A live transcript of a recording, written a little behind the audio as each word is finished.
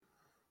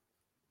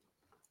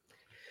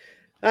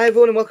Hi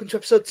everyone and welcome to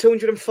episode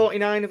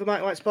 249 of the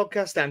Mike White's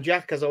podcast. I'm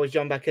Jack, as always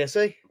joined by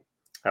KC.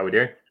 How we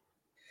doing?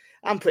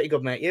 I'm pretty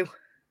good, mate. You?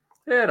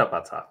 Yeah, not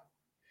bad, Tom.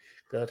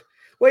 Good.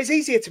 Well, it's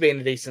easier to be in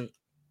a decent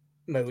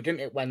mood,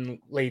 isn't it, when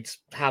Leeds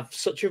have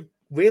such a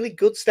really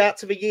good start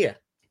to the year?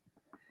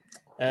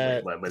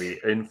 We're the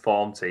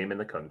informed team in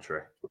the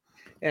country.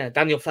 Yeah,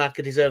 Daniel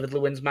Farke deservedly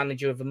wins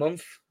Manager of the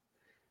Month.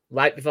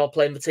 Right before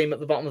playing the team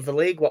at the bottom of the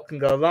league. What can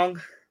go wrong?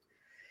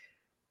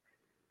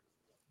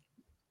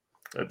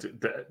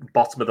 The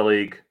bottom of the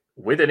league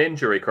with an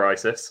injury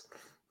crisis.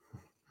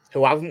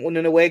 Who haven't won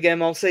an away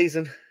game all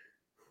season.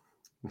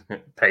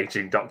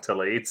 Paging Dr.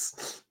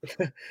 Leeds.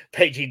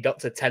 Paging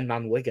Dr.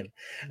 10-man Wigan.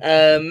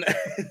 But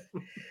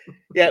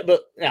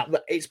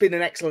it's been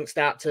an excellent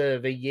start to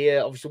the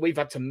year. Obviously, we've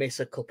had to miss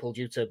a couple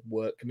due to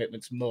work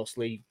commitments,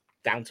 mostly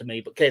down to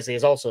me. But Casey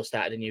has also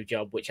started a new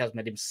job, which has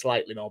made him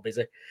slightly more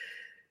busy.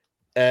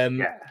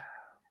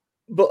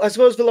 But I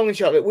suppose the long and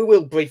short of it, we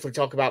will briefly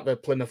talk about the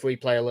Plymouth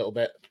replay a little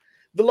bit.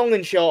 The long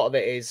and short of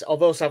it is,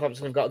 although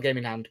Southampton have got a game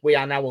in hand, we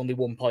are now only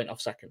 1 point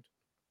off second.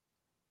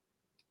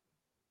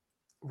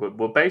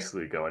 We're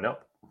basically going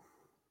up,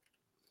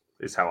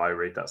 is how I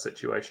read that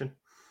situation.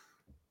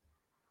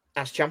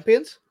 As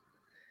champions?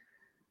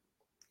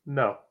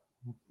 No.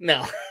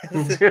 Yeah.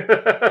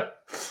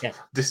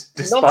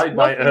 Despite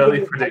my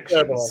early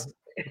predictions.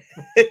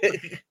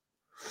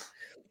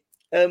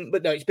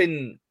 But no, it's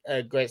been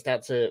a great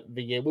start to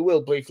the year. We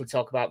will briefly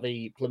talk about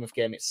the Plymouth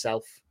game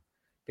itself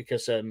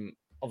because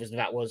obviously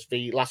that was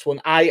the last one.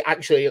 I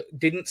actually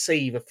didn't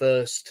see the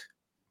first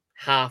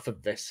half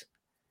of this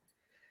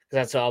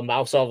because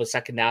I saw the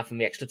second half and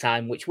the extra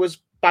time, which was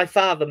by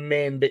far the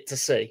main bit to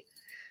see.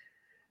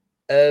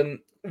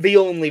 The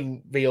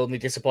only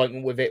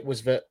disappointment with it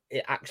was that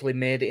it actually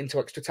made it into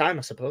extra time,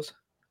 I suppose.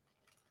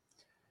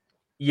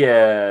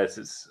 Yeah,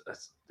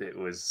 it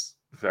was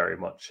very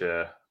much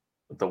the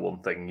one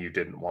thing you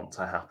didn't want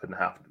to happen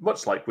happened.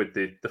 Much like with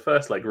the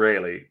first leg,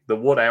 really, the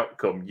one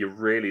outcome you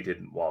really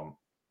didn't want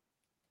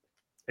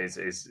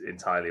is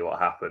entirely what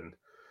happened.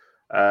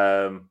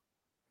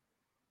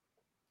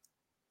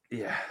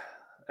 Yeah,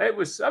 it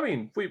was. I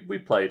mean, we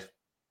played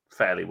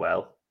fairly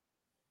well.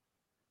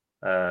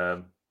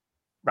 Rattled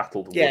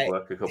the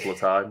woodwork a couple of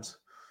times.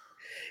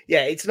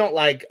 Yeah, it's not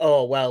like,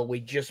 oh, well, we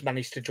just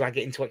managed to drag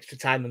it into extra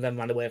time and then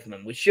ran away from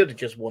them. We should have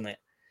just won it.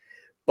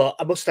 But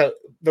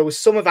there was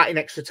some of that in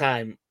extra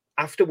time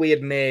after we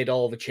had made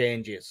all the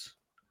changes.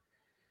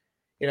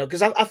 You know,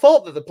 because I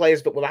thought that the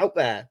players that were out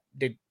there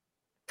did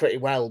pretty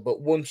well.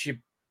 But once you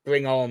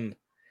bring on,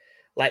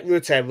 like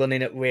Ruther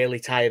running at really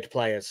tired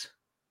players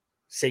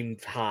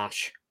seemed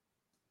harsh.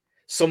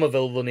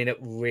 Somerville running at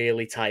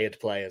really tired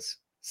players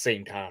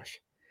seemed harsh.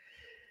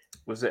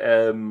 Was it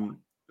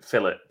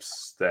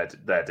Phillips, their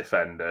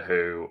defender,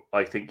 who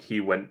I think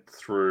he went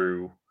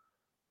through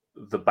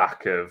the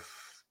back of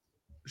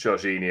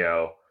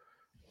Jorginho,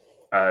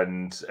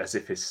 and as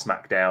if his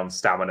SmackDown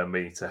stamina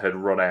meter had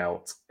run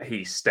out,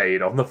 he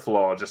stayed on the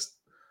floor, just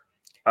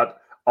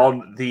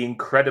on the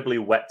incredibly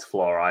wet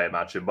floor, I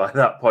imagine, by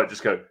that point,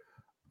 just go,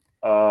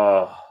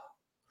 oh.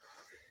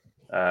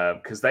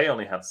 Because they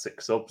only had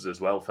 6 subs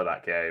as well for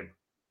that game.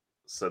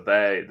 So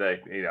they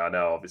I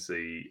know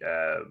obviously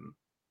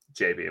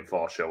JB and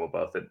Forshaw were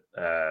both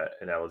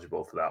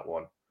ineligible for that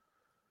one.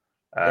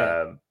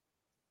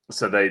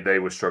 So they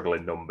were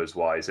struggling numbers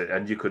wise,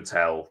 and you could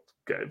tell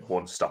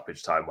one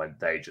stoppage time when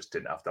they just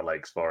didn't have the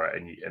legs for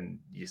it. And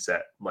you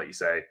said, like you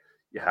say,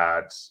 you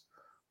had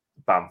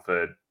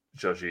Bamford,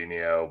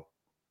 Jorginho,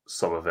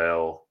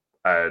 Somerville,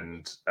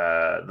 and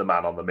the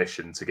man on the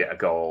mission to get a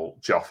goal,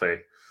 Joffrey,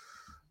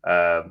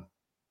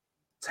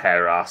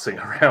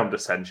 tear-assing around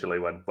essentially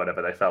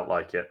whenever they felt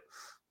like it.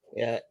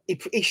 Yeah,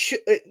 he should.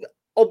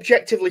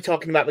 Objectively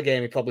talking about the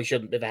game, he probably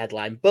shouldn't be the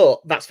headline, but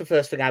that's the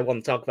first thing I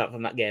want to talk about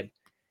from that game.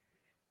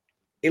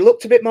 He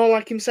looked a bit more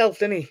like himself,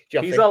 didn't he,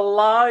 Joffrey? He's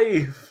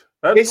alive.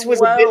 This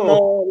was a bit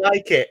more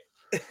like it.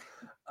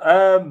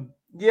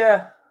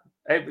 Yeah.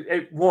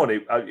 It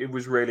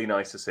was really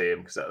nice to see him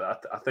because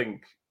I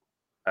think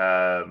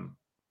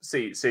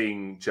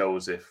seeing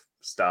Joseph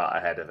start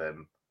ahead of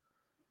him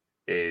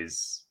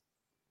is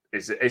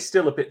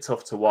still a bit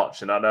tough to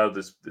watch. And I know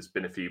there's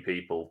been a few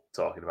people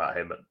talking about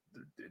him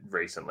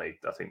recently,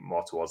 I think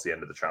more towards the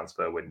end of the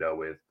transfer window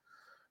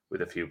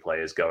with a few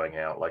players going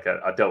out. Like,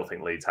 I don't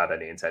think Leeds had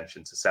any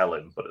intention to sell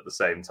him, but at the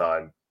same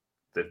time,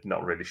 they've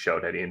not really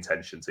showed any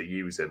intention to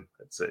use him.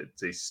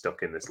 He's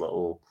stuck in this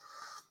little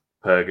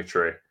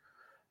purgatory.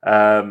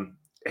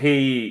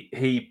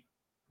 He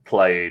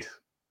played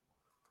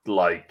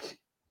like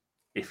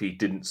if he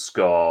didn't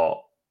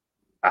score,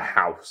 a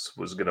house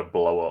was going to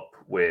blow up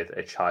with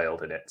a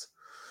child in it.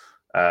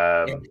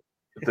 I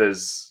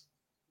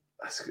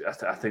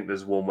think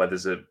there's one where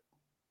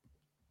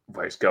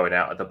where it's going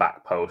out at the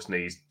back post and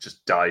he's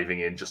just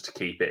diving in just to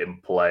keep it in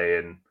play.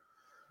 And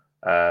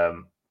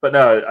but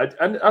no,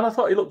 I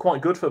thought he looked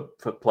quite good for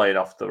playing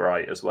off the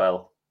right as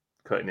well,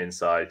 cutting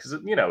inside, because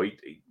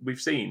we've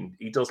seen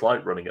he does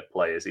like running at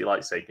players. He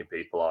likes taking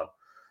people on,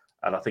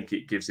 And I think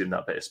it gives him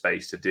that bit of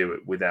space to do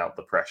it without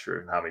the pressure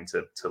of having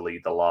to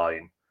lead the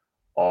line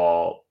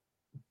or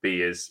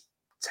be as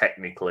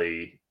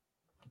technically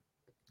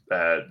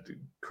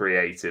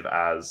creative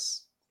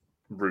as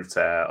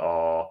Rutter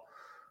or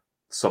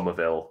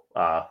Somerville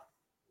are.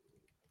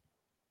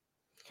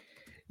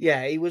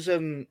 Yeah, he was.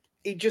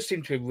 He just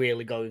seemed to be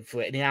really going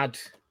for it, and he had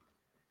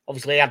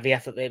the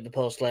effort at the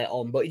post later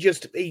on, but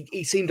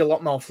he seemed a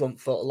lot more front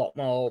foot, a lot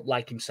more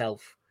like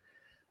himself.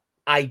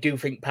 I do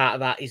think part of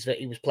that is that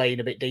he was playing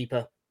a bit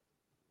deeper,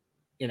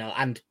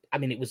 and I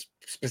mean it was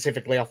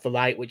specifically off the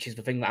right, which is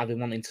the thing that I've been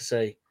wanting to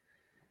see.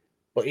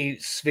 But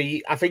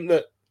I think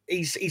that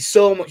he's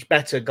so much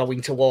better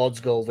going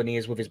towards goal than he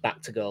is with his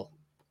back to goal.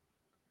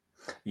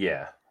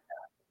 Yeah.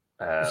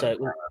 So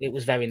it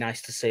was very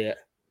nice to see it.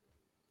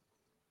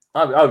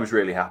 I was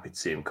really happy to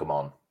see him come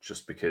on,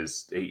 just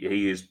because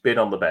he has been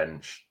on the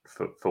bench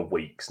for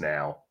weeks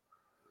now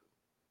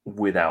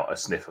without a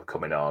sniff of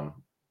coming on.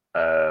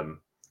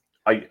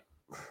 I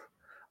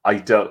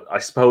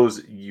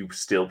suppose you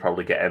still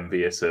probably get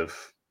envious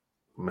of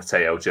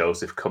Mateo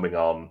Joseph coming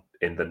on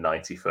in the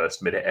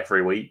 91st minute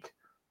every week,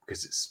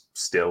 because it's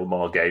still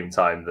more game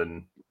time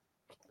than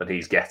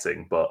he's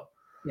getting. But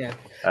yeah,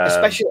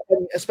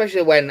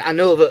 especially when I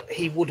know that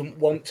he wouldn't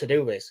want to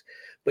do this,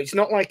 but it's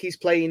not like he's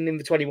playing in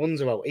the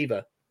 21s well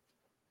either.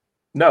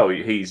 No,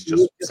 he's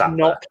just sat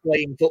not there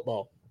playing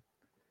football.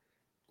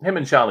 Him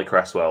and Charlie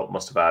Cresswell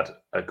must have had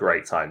a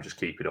great time just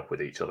keeping up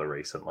with each other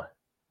recently.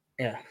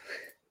 Yeah.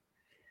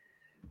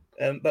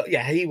 But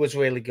yeah, he was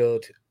really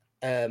good.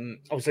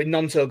 Obviously,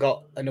 Nonto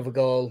got another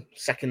goal,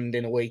 second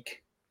in a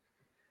week,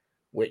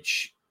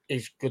 which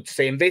is good to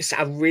see. And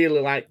I really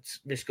liked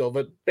this goal.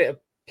 The bit of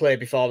play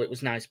before it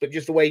was nice, but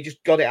just the way he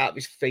just got it out of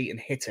his feet and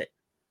hit it.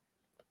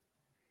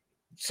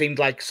 Seemed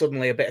like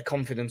suddenly a bit of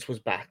confidence was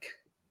back.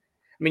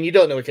 I mean, you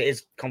don't know if it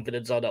is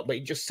confidence or not, but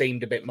it just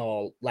seemed a bit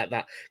more like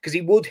that. Because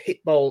he'd hit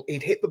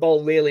the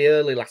ball really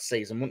early last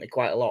season, wouldn't he,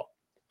 quite a lot?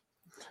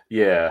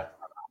 Yeah.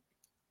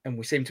 And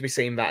we seem to be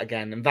seeing that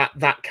again. And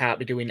that can't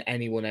be doing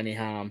anyone any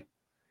harm.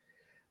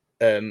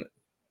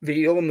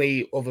 The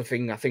only other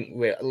thing I think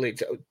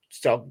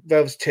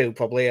there was two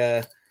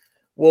probably.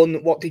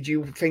 One, what did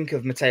you think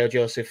of Mateo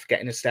Joseph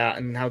getting a start,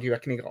 and how do you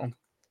reckon he got on?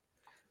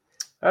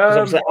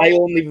 Obviously, I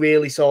only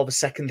really saw the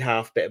second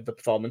half bit of the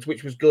performance,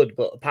 which was good,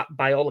 but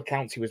by all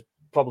accounts, he was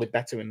probably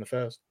better in the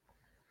first.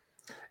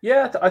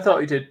 Yeah, I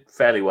thought he did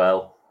fairly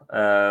well.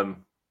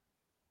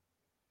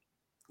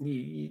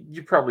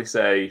 You probably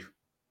say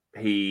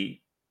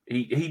he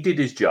did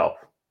his job.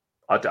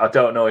 I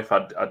don't know if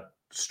I'd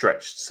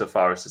stretched so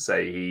far as to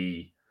say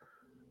he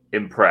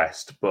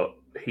impressed, but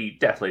he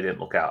definitely didn't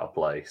look out of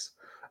place.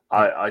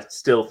 I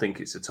still think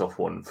it's a tough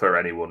one for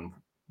anyone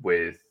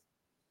with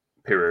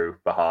Piru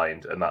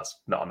behind, and that's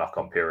not a knock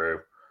on Piru.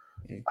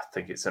 I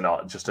think it's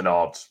just an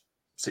odd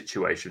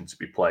situation to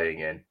be playing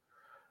in.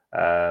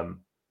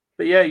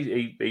 But yeah,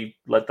 he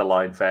led the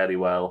line fairly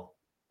well.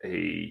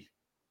 I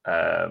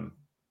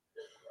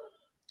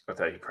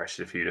think he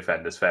pressured a few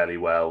defenders fairly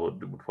well.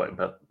 Would put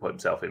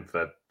himself in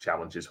for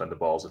challenges when the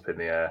ball's up in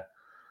the air.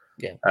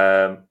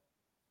 Yeah.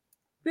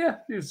 Yeah,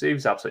 he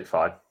was absolutely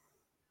fine.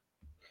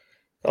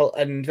 Well,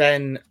 and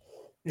then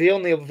the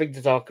only other thing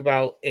to talk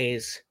about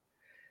is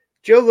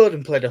Joe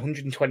Rodon played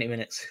 120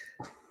 minutes.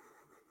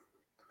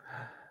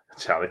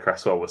 Charlie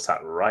Cresswell was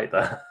sat right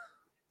there.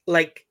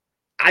 Like,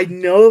 I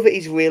know that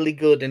he's really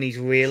good and he's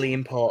really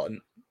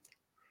important.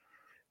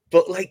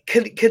 But, like,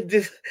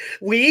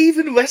 we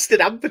even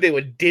rested Ampadu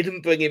and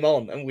didn't bring him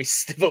on, and we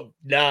still,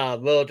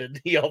 Rodon,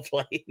 you're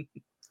playing.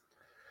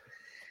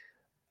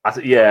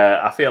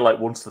 I feel like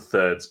once the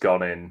third's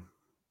gone in,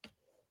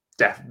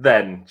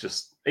 then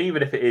just,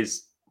 even if it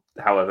is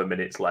however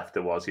minutes left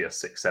there was,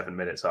 6-7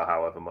 minutes or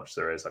however much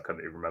there is, I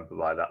couldn't even remember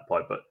by that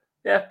point, but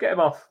yeah, get him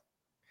off.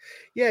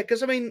 Yeah,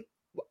 because I mean,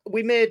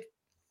 we made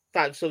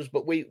 5 subs,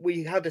 but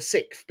we had a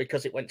 6th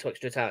because it went to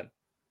extra time.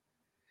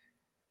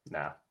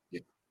 Nah.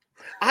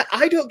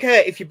 I don't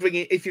care if you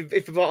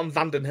brought on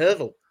Van den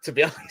Heuvel, to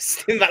be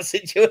honest, in that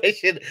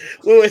situation.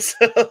 Once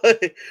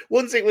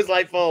it was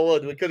like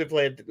 4-1, we could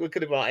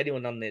have brought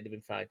anyone on there, it'd have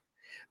been fine.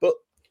 But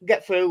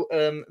get through.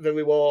 The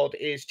reward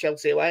is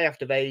Chelsea away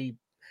after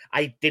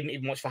I didn't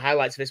even watch the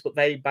highlights of this, but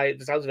they, by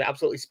the sounds of it,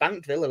 absolutely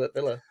spanked Villa at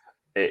Villa.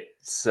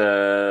 It's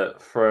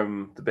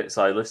from the bits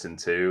I listened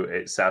to,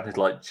 it sounded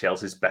like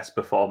Chelsea's best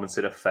performance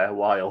in a fair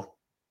while.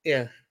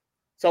 Yeah,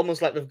 it's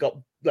almost like they've got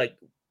a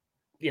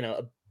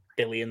 £1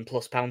 billion+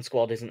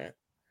 squad, isn't it?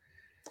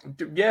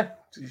 Yeah,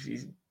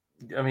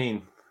 I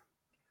mean,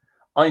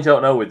 I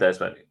don't know with theirs,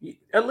 but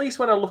at least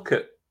when I look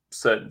at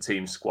certain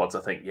team squads,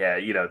 I think,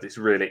 this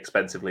really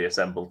expensively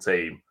assembled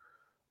team,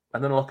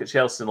 and then I look at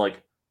Chelsea and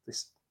like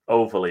this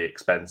overly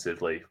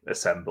expensively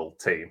assembled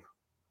team.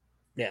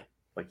 Yeah.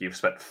 Like, you've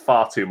spent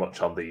far too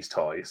much on these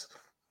toys.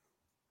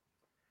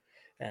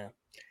 Yeah.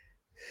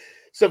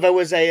 So there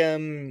was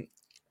a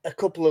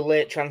couple of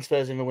late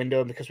transfers in the window,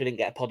 and because we didn't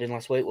get a pod in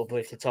last week, we'll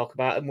briefly talk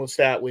about it. And we'll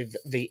start with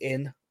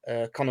the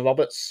Connor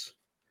Roberts,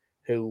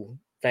 who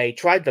they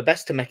tried their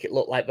best to make it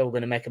look like they were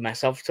going to make a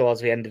mess of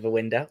towards the end of the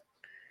window.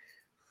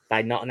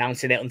 by not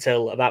announcing it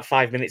until about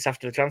 5 minutes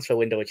after the transfer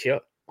window had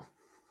shut.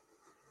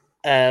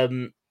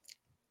 That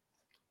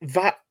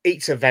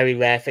it's a very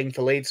rare thing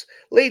for Leeds.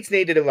 Leeds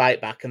needed a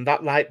right back, and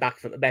that right back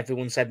that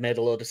everyone said made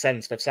a load of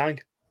sense. They've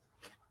signed.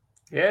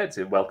 Yeah, it's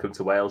a welcome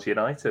to Wales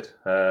United.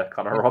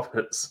 Connor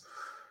Roberts.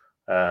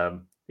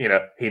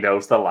 He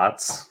knows the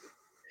lads.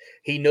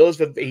 He knows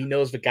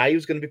the guy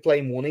who's going to be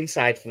playing one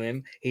inside from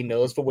him. He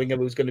knows the winger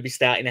who's going to be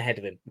starting ahead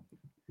of him.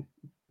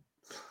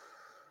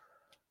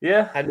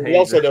 Yeah, and he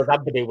also knows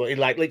Ampadu. But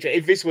like, literally,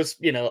 if this was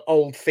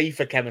old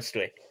FIFA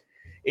chemistry,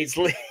 it's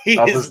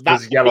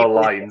there's yellow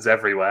lines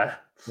everywhere.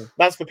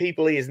 That's the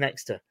people he is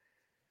next to.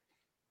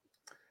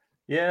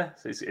 Yeah,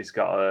 it's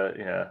got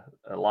a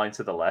line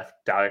to the left,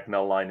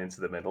 diagonal line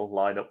into the middle,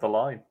 line up the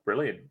line.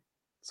 Brilliant.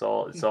 It's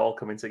all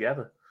coming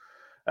together.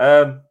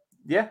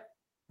 Yeah,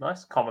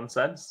 nice common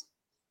sense.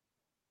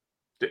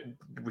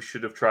 We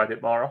should have tried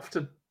it more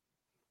often.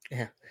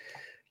 Yeah,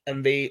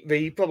 and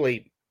the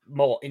probably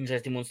more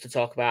interesting ones to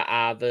talk about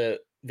are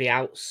the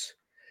outs.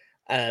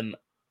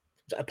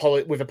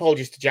 With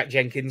apologies to Jack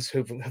Jenkins,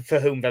 for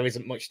whom there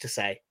isn't much to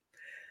say.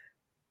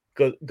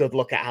 Good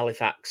luck at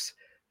Halifax.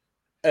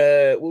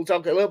 We'll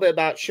talk a little bit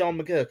about Sean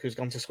McGurk, who's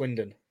gone to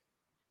Swindon.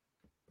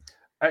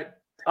 I'm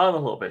a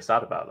little bit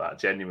sad about that,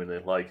 genuinely.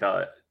 Like,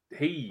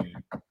 he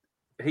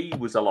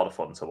was a lot of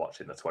fun to watch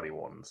in the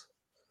 21s.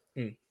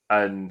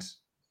 And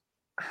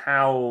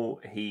how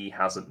he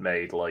hasn't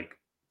made, like,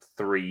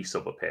 3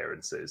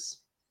 sub-appearances,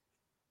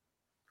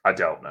 I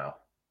don't know.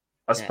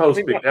 I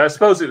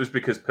suppose it was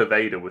because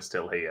Pervada was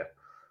still here.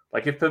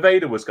 Like, if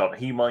Pervada was gone,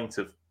 he might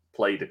have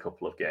played a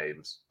couple of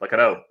games. Like, I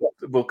know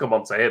we'll come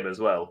on to him as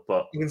well,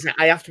 but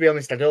I have to be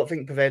honest, I don't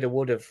think Pervada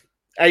would have.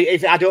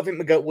 I don't think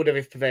McGurk would have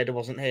if Pervada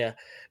wasn't here,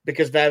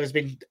 because there has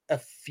been a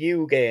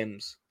few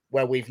games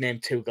where we've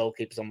named 2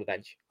 goalkeepers on the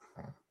bench.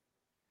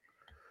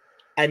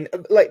 And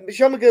like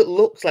Sean McGurk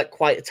looks like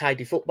quite a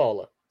tidy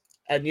footballer.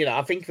 And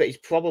I think that he's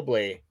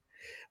probably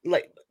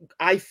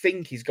I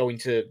think he's going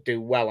to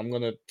do well. I'm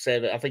going to say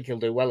that I think he'll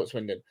do well at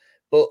Swindon.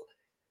 But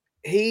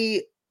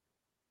he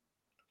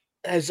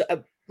has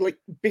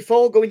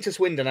before going to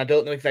Swindon, I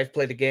don't know if they've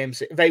played a game.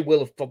 They will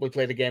have probably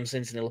played a game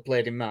since, and he'll have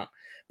played in that.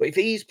 But if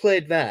he's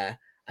played there,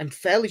 I'm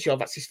fairly sure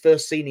that's his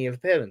first senior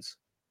appearance,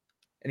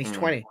 and he's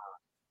 20.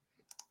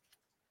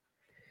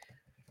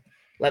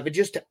 Like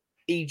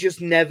he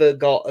just never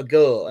got a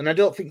go, and I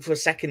don't think for a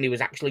second he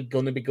was actually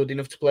going to be good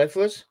enough to play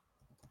for us.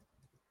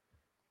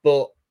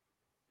 But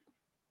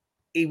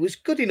he was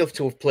good enough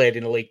to have played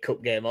in a League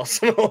Cup game or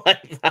something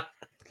like that.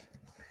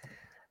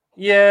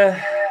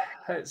 Yeah,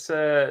 it's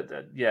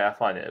I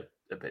find it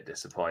a bit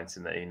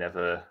disappointing that he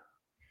never.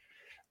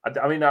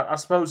 I mean, I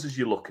suppose as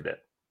you look at it,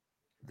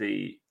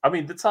 the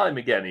time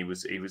again he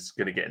was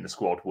going to get in the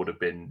squad would have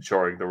been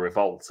during the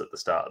revolt at the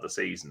start of the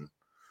season,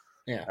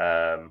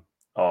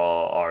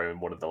 or in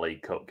one of the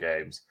League Cup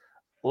games.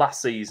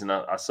 Last season,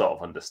 I sort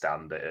of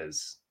understand it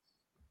as,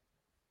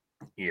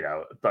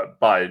 but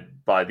by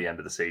the end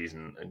of the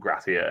season,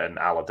 Gratia and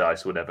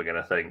Allardyce were never going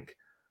to think,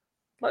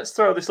 let's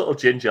throw this little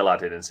ginger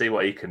lad in and see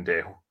what he can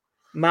do.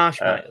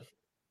 Marsh might have,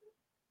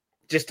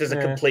 just as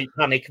a complete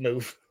panic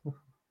move.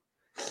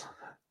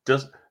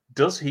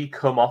 Does he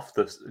come off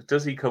the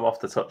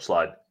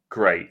touchline?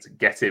 Great,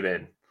 get him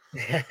in.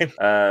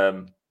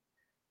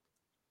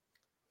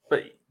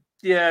 But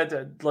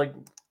yeah, like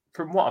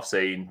from what I've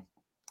seen,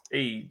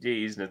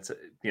 he's a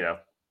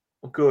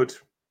good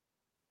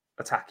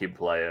attacking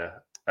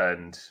player,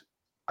 and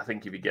I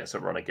think if he gets a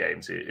run of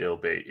games,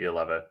 he'll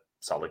have a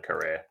solid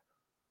career.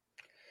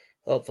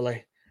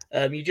 Hopefully.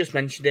 You just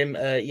mentioned him,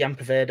 Jan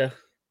Pervada.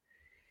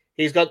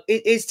 It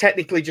is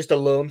technically just a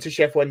loan to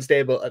Sheff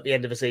Wednesday, but at the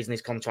end of the season,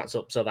 his contract's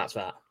up, so that's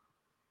that.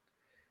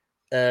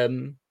 I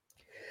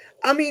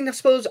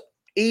suppose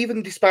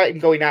even despite him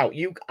going out,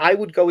 I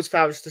would go as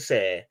far as to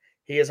say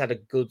he has had a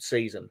good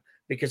season,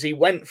 because he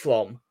went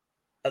from,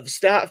 at the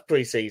start of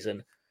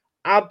pre-season,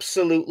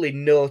 absolutely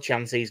no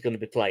chance he's going to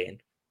be playing,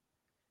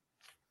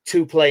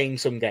 to playing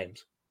some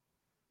games.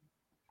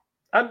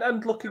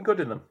 And looking good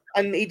in them.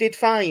 And he did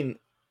fine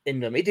in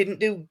them. He didn't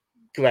do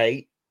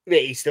great.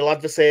 He still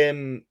had the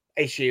same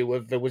issue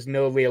of there was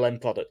no real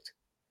end product.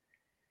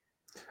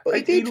 But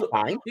he did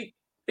fine.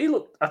 He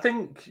looked. I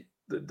think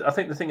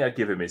the thing I'd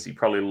give him is he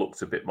probably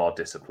looked a bit more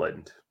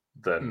disciplined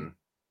than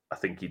I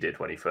think he did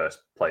when he first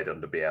played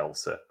under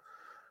Bielsa.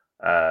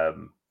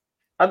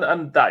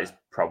 And that is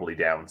probably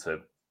down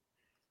to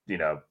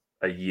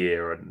a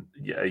year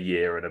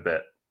and a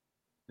bit.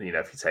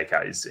 If you take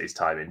out his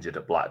time injured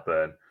at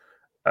Blackburn,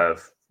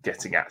 of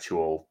getting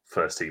actual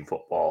first team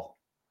football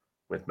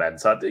with men.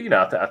 So I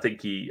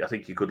think he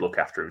could look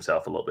after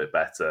himself a little bit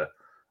better.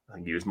 I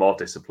think he was more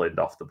disciplined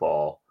off the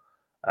ball.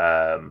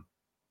 But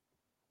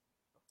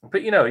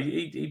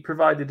he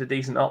provided a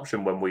decent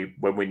option when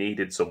we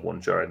needed someone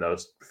during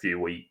those few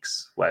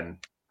weeks when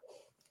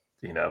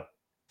 2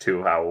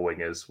 of our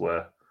wingers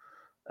were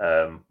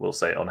we'll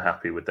say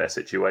unhappy with their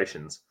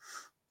situations.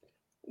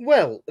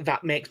 Well,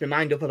 that makes me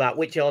mind up about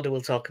which order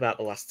we'll talk about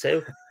the last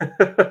 2.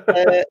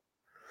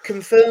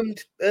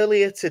 confirmed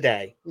earlier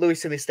today,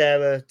 Luis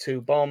Sinisterra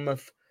to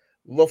Bournemouth,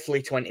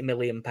 roughly £20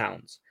 million.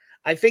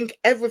 I think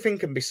everything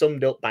can be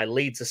summed up by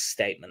Leeds'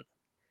 statement.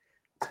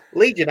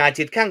 Leeds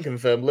United can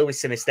confirm Luis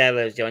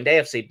Sinisterra has joined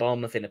AFC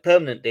Bournemouth in a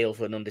permanent deal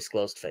for an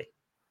undisclosed fee.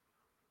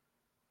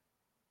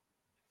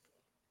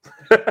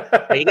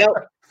 There you go.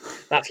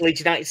 That's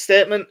Leeds United's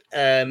statement.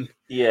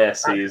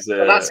 Yes, he's.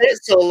 That's it.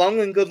 So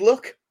long and good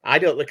luck. I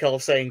don't recall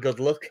saying good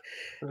luck.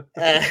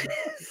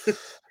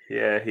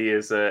 Yeah, he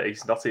is.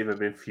 He's not even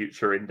been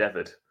future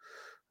endeavoured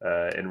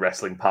in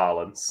wrestling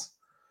parlance.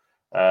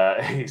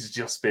 He's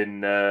just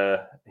been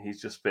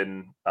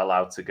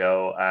allowed to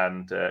go,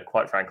 and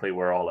quite frankly,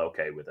 we're all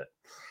okay with it.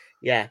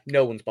 Yeah,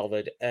 no one's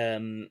bothered.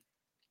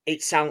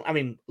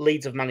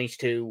 Leeds have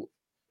managed to,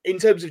 in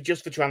terms of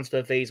just for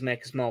transfer fees,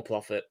 make a small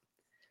profit.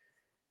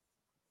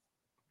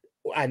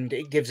 And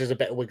it gives us a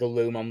bit of wiggle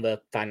room on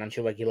the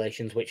financial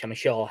regulations, which I'm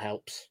sure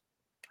helps.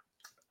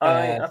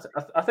 I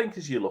think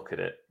as you look at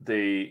it,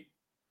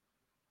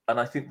 and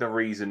I think the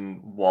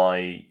reason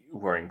why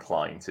we're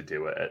inclined to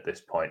do it at this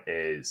point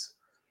is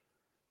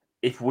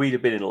if we'd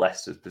have been in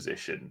Leicester's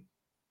position,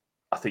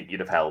 I think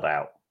you'd have held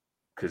out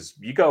because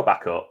you go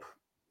back up,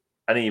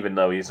 and even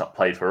though he's not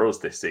played for us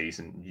this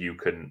season, you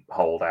can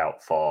hold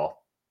out for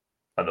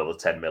another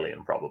 10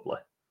 million probably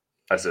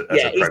as a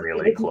Premier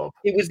League club.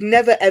 He was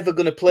never ever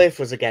going to play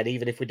for us again,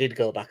 even if we did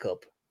go back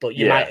up. But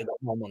you might have got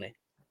more money.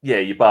 Yeah,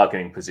 your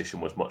bargaining position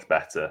was much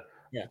better.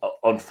 Yeah.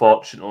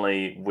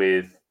 Unfortunately,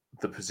 with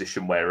the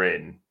position we're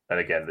in, and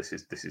again, this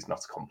is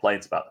not a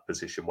complaint about the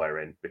position we're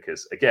in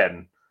because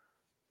again,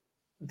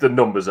 the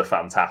numbers are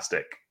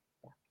fantastic.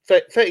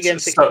 30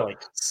 games, 6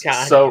 points.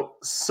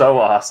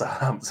 So are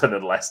Southampton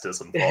and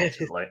Leicester's,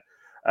 unfortunately.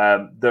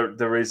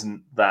 There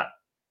isn't that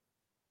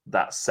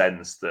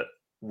sense that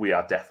we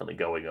are definitely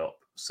going up.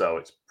 So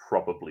it's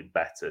probably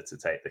better to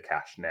take the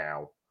cash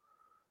now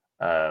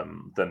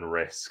than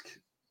risk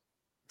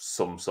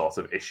some sort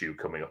of issue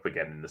coming up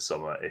again in the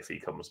summer if he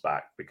comes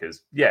back.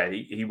 Because,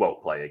 he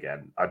won't play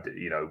again.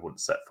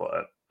 Wouldn't set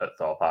foot at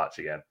Thorpe Arch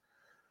again.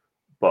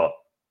 But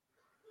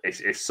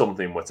if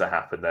something were to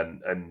happen,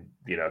 then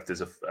if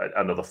there's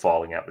another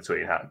falling out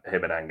between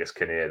him and Angus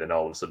Kinnear, then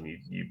all of a sudden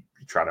you're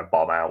trying to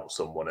bomb out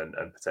someone and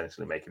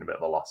potentially making a bit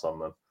of a loss on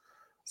them.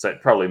 So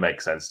it probably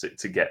makes sense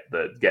to get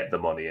the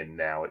money in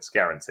now. It's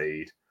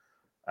guaranteed,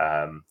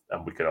 and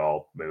we can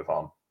all move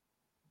on.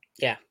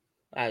 Yeah,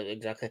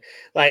 exactly.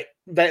 Like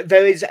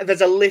there's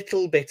a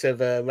little bit of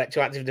a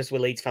retroactiveness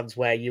with Leeds fans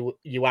where you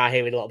are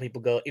hearing a lot of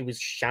people go, "It was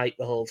shite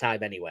the whole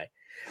time anyway,"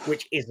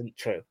 which isn't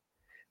true.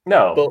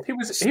 No, but he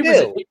was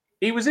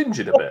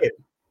injured a bit.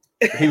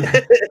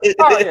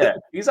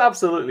 He's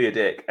absolutely a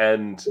dick,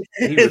 and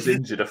he was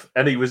injured.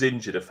 He was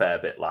injured a fair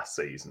bit last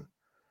season.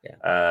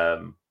 Yeah.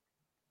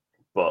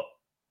 But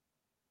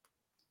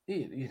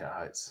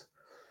it's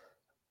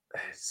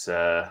he's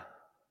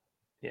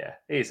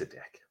a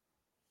dick.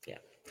 Yeah.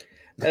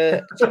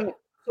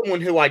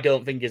 Someone who I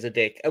don't think is a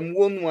dick, and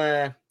one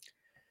where,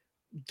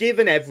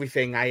 given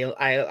everything,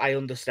 I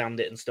understand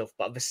it and stuff,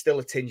 but there's still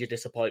a tinge of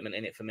disappointment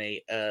in it for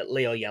me.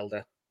 Leo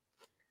Yelder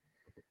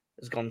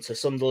has gone to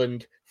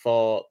Sunderland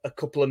for a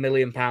couple of £1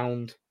 million.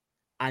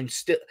 I'm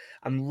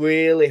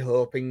really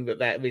hoping that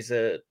there is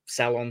a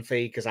sell-on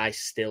fee because I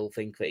still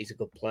think that he's a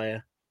good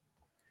player.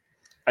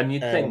 And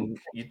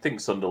you'd think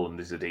Sunderland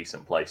is a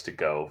decent place to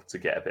go to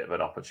get a bit of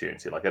an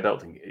opportunity. Like, I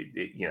don't think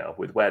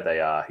with where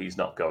they are, he's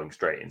not going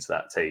straight into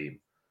that team.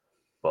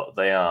 But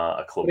they are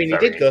a club. I mean, he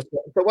did go.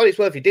 For what it's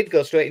worth, he did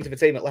go straight into the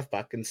team at left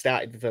back and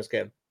started the first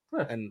game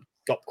and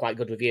got quite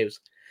good reviews.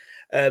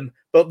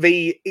 But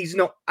he's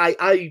not.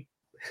 Here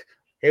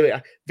we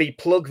are. The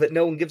plug that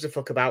no one gives a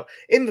fuck about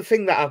in the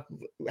thing that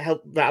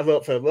I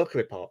wrote for a Roker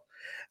report.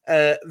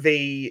 I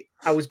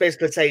was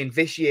basically saying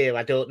this year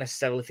I don't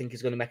necessarily think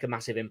he's going to make a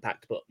massive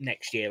impact, but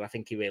next year I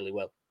think he really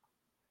will.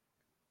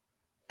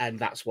 And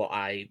that's what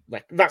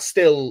that's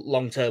still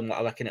long term what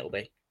I reckon it'll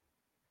be.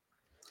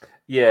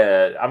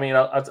 Yeah, I mean,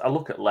 I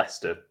look at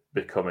Leicester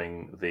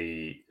becoming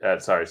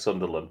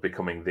Sunderland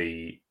becoming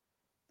the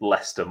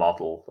Leicester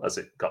model, as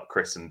it got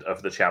christened,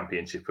 of the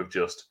Championship, of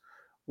just,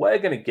 we're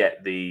going to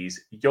get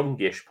these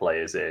youngish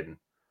players in,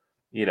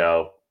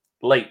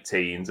 late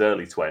teens,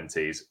 early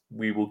 20s.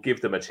 We will give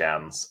them a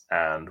chance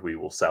and we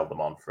will sell them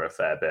on for a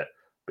fair bit,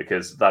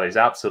 because that is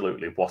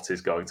absolutely what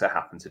is going to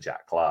happen to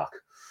Jack Clarke.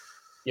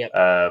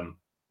 Yeah.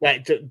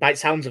 By the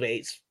sounds of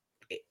it,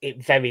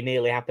 it very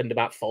nearly happened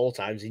about 4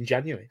 times in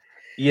January.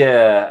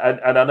 Yeah,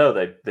 and I know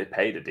they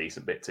paid a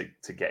decent bit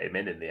to get him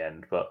in the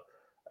end, but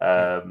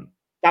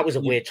that was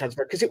a weird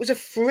transfer because it was a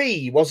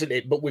free, wasn't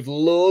it? But with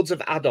loads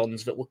of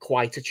add-ons that were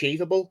quite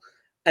achievable,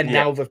 and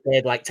now they've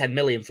paid like 10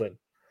 million for him.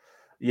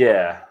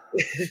 Yeah,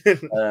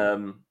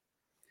 but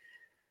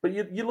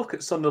you look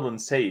at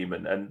Sunderland's team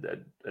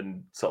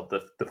and sort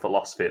of the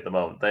philosophy at the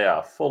moment. They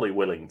are fully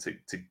willing to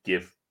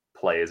give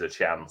players a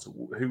chance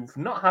who've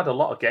not had a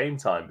lot of game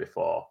time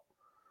before.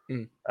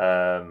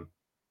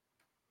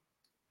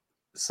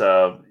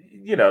 So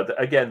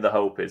again, the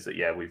hope is that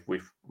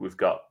we've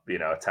got a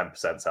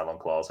 10% sell-on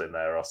clause in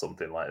there or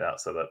something like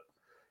that, so that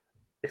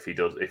if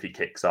he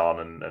kicks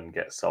on and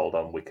gets sold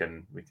on, we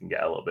can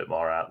get a little bit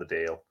more out of the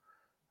deal.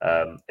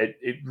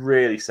 It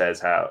really says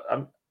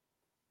how.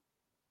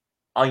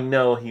 I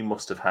know he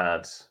must not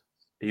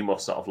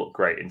have looked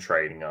great in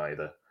training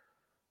either,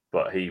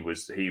 but he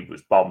was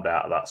bombed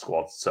out of that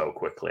squad so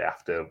quickly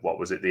after, what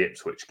was it, the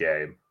Ipswich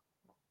game.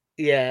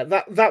 Yeah,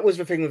 that was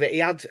the thing with it. He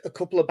had a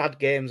couple of bad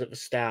games at the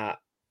start.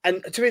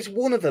 And to his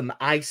one of them,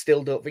 I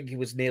still don't think he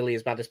was nearly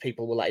as bad as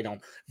people were letting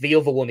on. The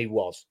other one he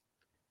was.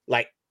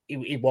 Like,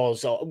 he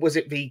was, or was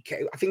it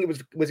I think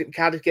was it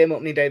Cardiff game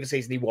opening day of the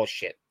season? He was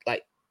shit.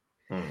 Like,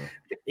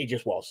 he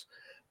just was.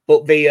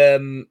 But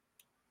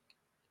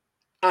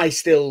I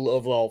still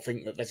overall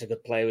think that there's a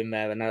good player in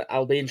there, and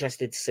I'll be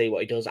interested to see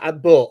what he does.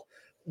 But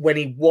when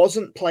he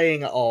wasn't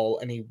playing at all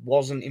and he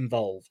wasn't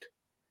involved,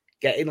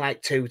 getting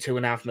like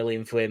 2.5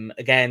 million for him,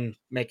 again,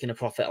 making a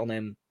profit on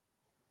him,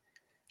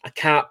 I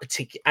can't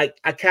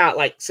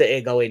like sit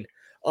here going,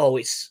 oh,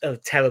 it's a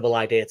terrible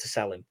idea to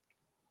sell him.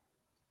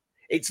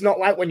 It's not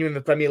like when you're in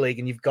the Premier League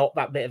and you've got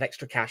that bit of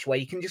extra cash where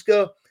you can just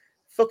go,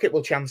 fuck it,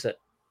 we'll chance it.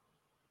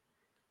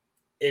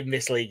 In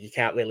this league, you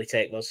can't really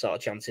take those sort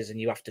of chances,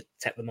 and you have to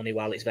take the money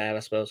while it's there, I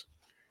suppose.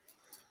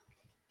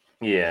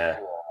 Yeah.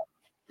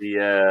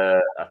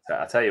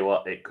 I tell you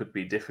what, it could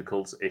be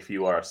difficult if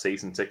you are a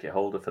season ticket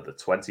holder for the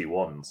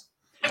 21s.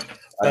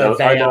 I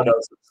know no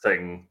such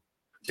thing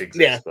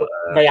exists, but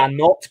they are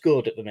not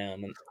good at the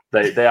moment.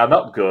 They are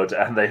not good,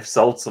 and they've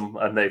sold some,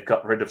 and they've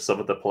got rid of some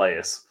of the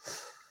players.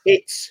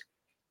 It's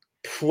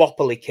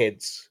properly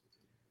kids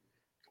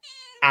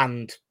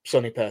and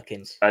Sonny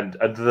Perkins, and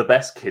the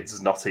best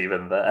kid's not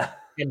even there.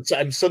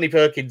 And Sonny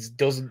Perkins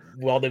doesn't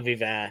want to be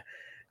there,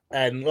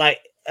 and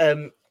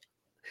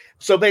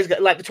so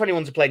basically, like the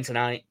 21s are playing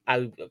tonight.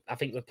 I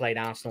think we're playing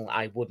Arsenal.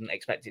 I wouldn't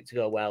expect it to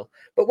go well,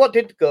 but what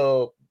did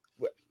go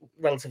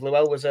relatively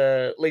well was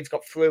Leeds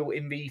got through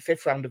in the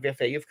 5th round of the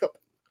FA Youth Cup.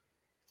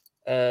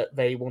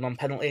 They won on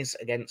penalties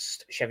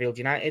against Sheffield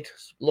United.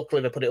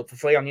 Luckily, they put it up for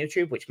free on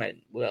YouTube, which meant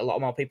a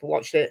lot more people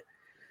watched it.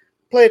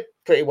 Played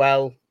pretty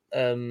well.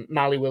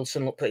 Marley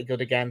Wilson looked pretty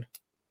good again,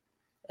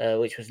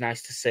 which was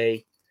nice to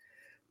see.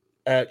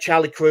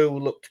 Charlie Crew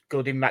looked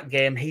good in that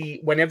game. He's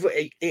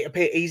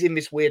in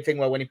this weird thing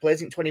where when he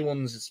plays in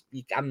 21s,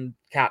 you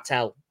can't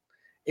tell.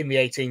 In the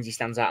 18s, he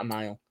stands out a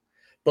mile.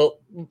 But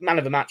man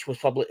of the match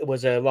was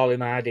Rory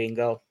Mahdi in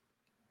goal.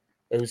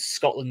 It was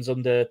Scotland's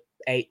under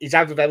 8. He's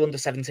either their under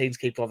 17s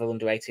keeper or their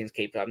under 18s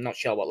keeper. I'm not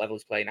sure what level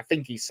he's playing. I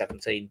think he's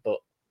 17, but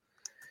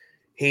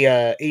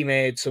he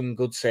made some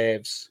good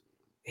saves.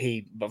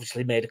 He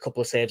obviously made a couple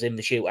of saves in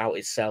the shootout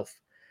itself.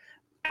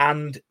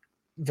 And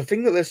the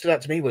thing that stood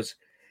out to me was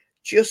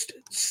just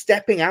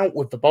stepping out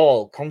with the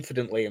ball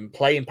confidently and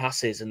playing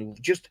passes, and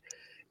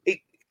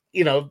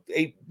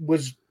it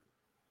was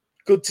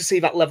good to see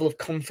that level of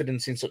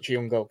confidence in such a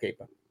young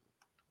goalkeeper.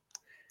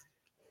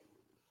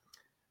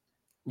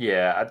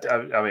 Yeah,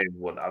 I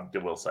mean, I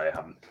will say I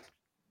haven't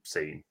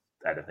seen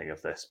anything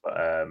of this,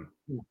 but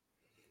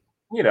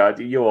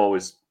you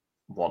always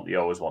want the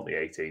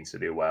 18s to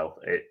do well.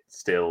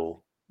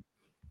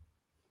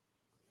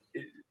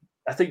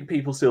 I think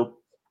people still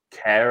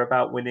care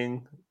about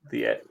winning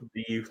the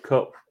Youth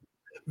Cup.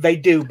 They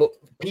do, but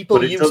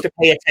people used to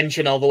pay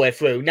attention all the way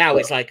through. Now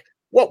it's like,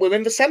 what? We're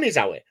in the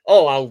semis, are we?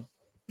 Oh, I'll.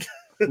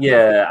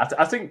 Yeah,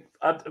 I think,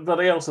 but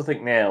I also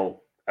think now,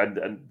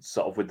 and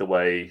sort of with the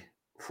way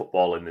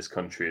football in this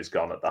country has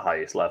gone at the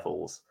highest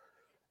levels,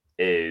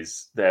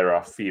 is there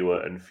are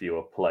fewer and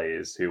fewer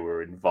players who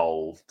are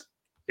involved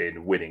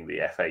in winning the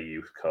FA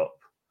Youth Cup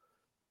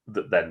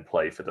that then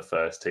play for the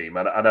first team.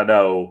 And I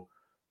know,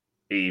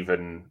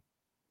 even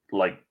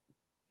like,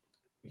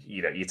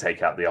 you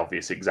take out the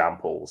obvious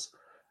examples,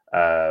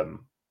 that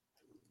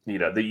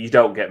you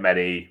don't get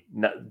many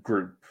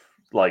group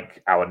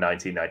like our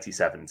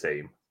 1997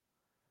 team.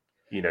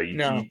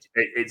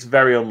 It's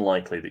very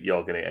unlikely that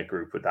you're going to get a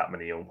group with that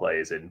many young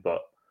players in,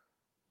 but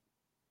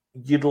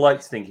you'd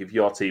like to think if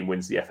your team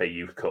wins the FA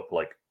Youth Cup,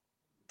 like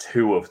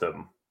 2 of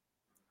them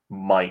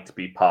might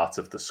be part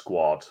of the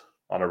squad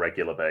on a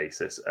regular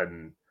basis,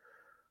 and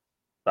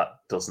that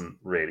doesn't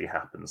really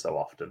happen so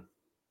often.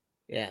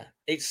 Yeah,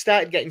 it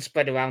started getting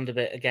spread around a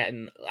bit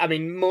again. I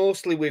mean,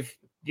 mostly with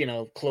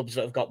clubs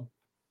that have got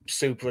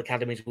super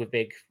academies with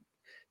big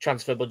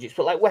transfer budgets,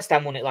 but like West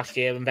Ham won it last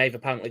year, and they've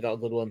apparently got a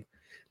good one.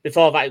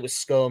 Before that, it was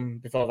Scum.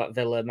 Before that,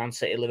 Villa, Man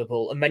City,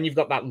 Liverpool, and then you've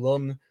got that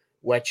run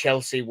where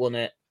Chelsea won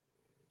it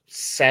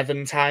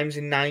 7 times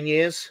in 9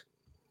 years,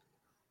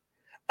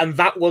 and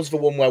that was the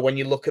one where, when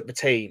you look at the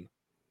team,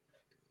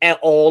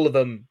 all of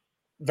them,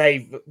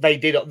 they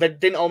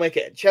didn't all make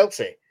it at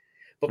Chelsea,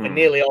 but they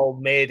nearly all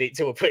made it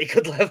to a pretty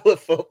good level of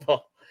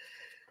football.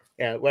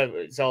 Yeah, where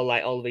it's all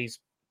like all these,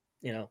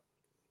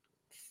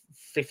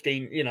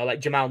 15, like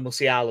Jamal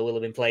Musiala will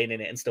have been playing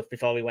in it and stuff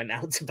before he went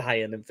out to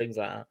Bayern and things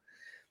like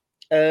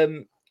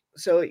that.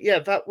 So yeah,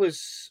 that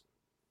was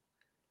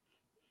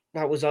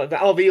the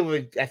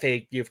other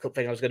FA Youth Cup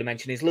thing I was going to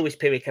mention is Lewis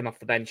Peary came off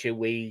the bench, who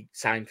we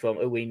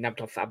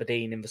nabbed off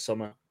Aberdeen in the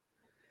summer.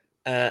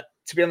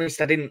 To to be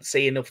honest, I didn't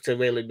see enough to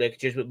really make a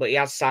judgment, but he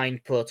has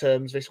signed pro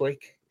terms this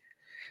week.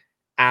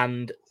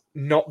 And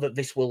not that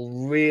this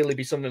will really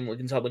be something we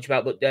can talk much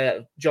about, but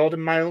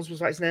Jordan Miles, was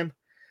that his name?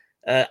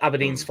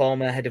 Aberdeen's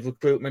former head of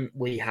recruitment,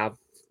 we have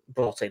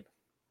brought in.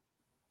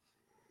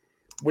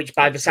 Which,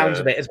 by the sounds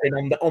of it, has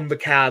been on the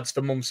cards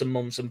for months and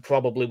months, and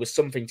probably was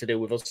something to do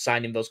with us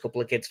signing those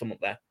couple of kids from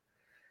up there.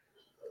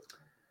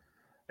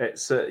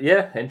 It's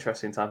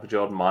interesting time for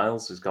Jordan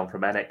Miles. He's gone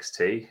from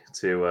NXT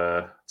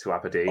to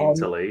Aberdeen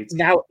to Leeds.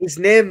 Now his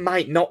name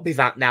might not be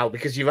that now,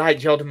 because you're right,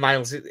 Jordan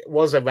Miles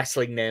was a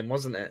wrestling name,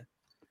 wasn't it?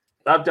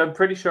 I'm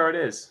pretty sure it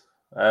is.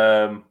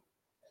 I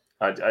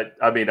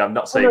mean, I'm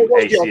not saying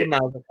ACH.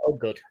 Oh,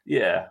 good.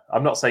 Yeah,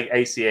 I'm not saying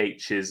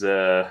ACH is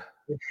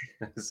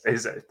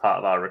is part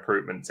of our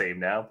recruitment team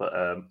now, but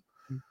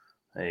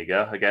there you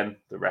go. Again,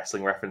 the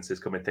wrestling references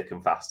coming thick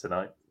and fast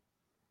tonight.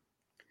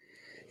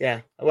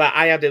 Yeah, well,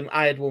 I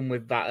had one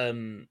with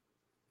that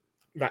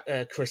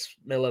Chris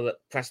Miller at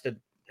Preston,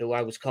 who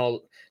I was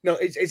called. No,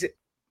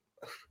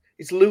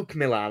 it's Luke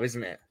Millar,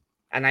 isn't it?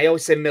 And I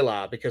always say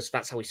Millar because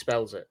that's how he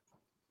spells it.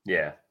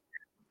 Yeah.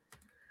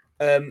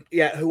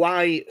 Who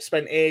I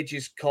spent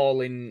ages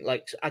calling.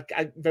 Like,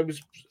 there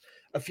was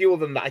a few of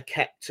them that I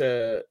kept.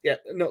 Liam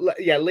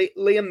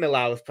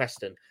Millar of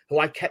Preston, who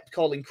I kept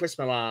calling Chris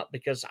Millar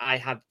because I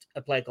had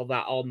a player called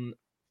that on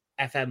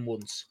FM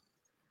once,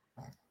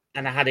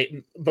 and I had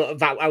it, but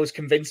that I was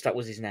convinced that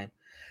was his name.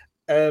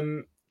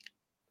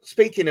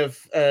 Speaking of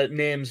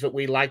names that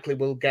we likely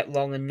will get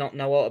wrong and not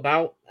know all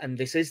about, and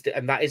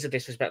that is a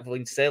disrespectful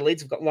thing to say.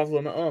 Leeds have got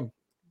Rotherham at home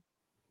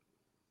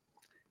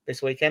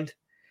this weekend.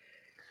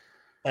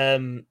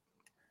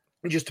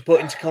 Just to put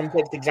into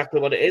context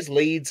exactly what it is,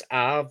 Leeds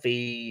are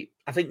I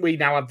think we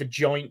now have the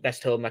joint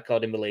best home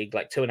record in the league,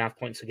 like 2.5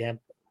 points a game.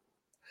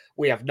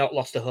 We have not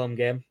lost a home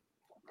game.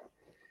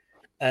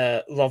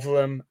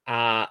 Rotherham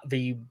are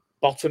the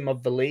bottom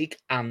of the league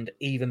and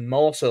even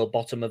more so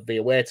bottom of the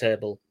away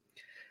table.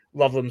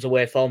 Rotherham's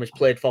away form is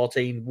played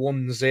 14,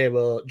 won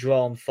 0,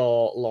 drawn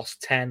 4,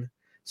 lost 10,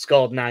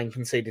 scored 9,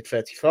 conceded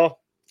 34.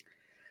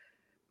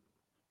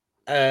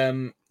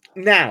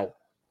 Now,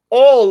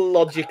 all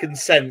logic and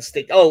sense.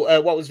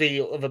 What was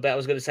the other bit I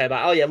was going to say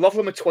about? Oh yeah,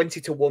 Rotherham are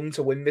 20-1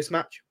 to win this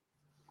match.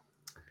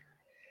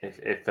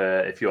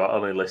 If you are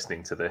only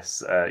listening to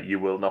this, you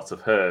will not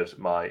have heard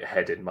my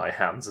head in my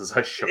hands as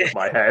I shook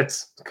my head.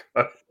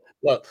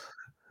 Look,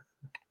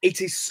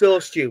 it is so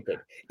stupid.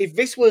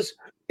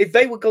 If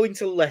they were going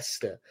to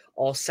Leicester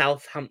or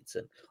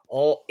Southampton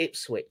or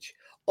Ipswich,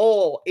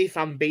 or if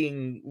I'm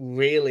being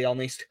really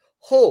honest,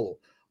 Hull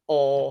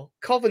or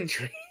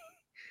Coventry.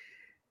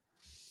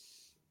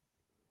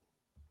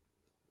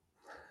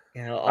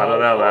 You know, I don't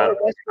know, man.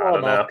 I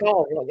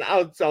don't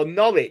know. So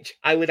Norwich,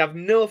 I would have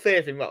no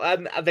faith in.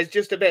 There's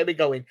just a bit of me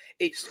going.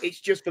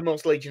 It's just the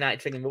most Leeds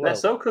United thing in the world. They're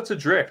so cut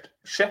adrift.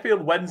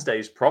 Sheffield Wednesday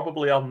is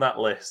probably on that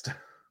list.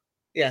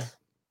 Yeah,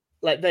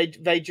 like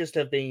they just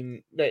have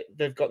been.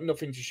 They've got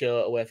nothing to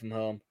show away from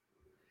home,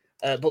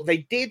 but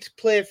they did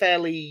play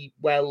fairly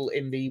well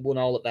in the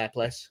 1-1 at their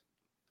place.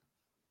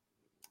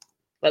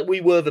 Like, we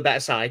were the better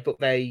side, but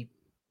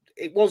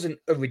it wasn't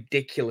a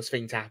ridiculous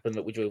thing to happen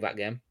that we drew that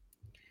game.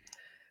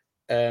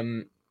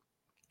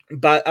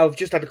 But I've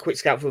just had a quick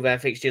scout through their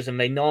fixtures, and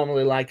they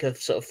normally like a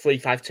sort of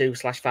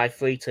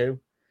 3-5-2/5-3-2.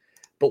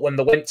 But when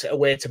they went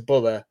away to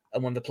Borough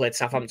and when they played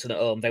Southampton at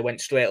home, they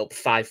went straight up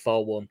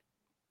 5-4-1,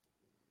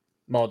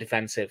 more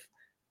defensive.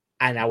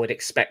 And I would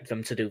expect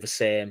them to do the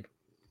same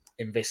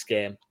in this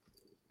game.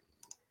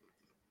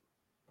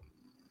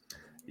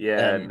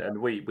 Yeah, and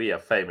we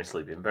have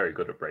famously been very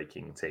good at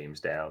breaking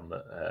teams down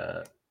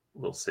that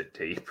will sit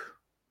deep.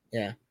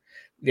 Yeah.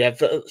 Yeah,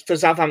 for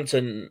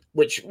Southampton,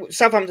 which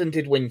Southampton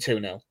did win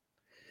 2-0,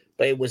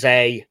 but it was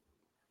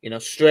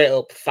straight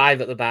up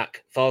 5 at the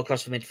back, 4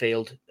 across the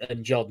midfield,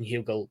 and Jordan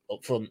Hugo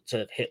up front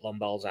to hit long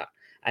balls at.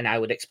 And I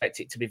would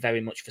expect it to be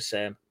very much the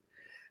same.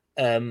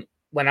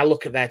 When I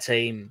look at their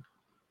team,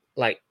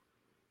 like,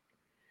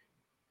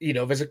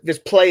 there's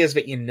players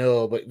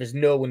that but there's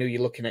no one who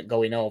you're looking at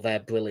going, oh,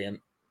 they're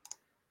brilliant.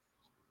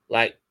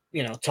 Like,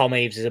 Tom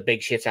Eaves is a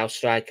big shithouse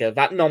striker.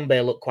 Sam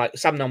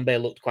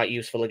Nombe looked quite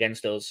useful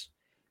against us.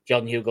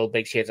 Jordan Hugo,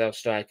 big shithouse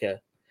striker.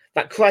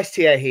 That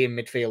Christier here in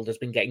midfield has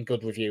been getting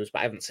good reviews, but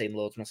I haven't seen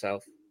loads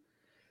myself.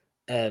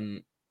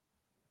 They've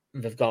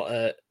got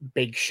a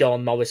big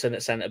Sean Morrison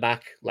at centre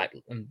back,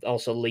 and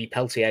also Lee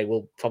Peltier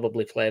will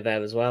probably play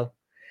there as well.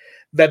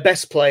 Their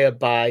best player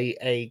by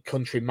a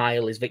country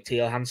mile is Victor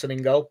Johansson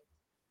in goal.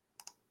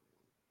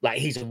 Like,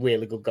 he's a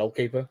really good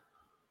goalkeeper.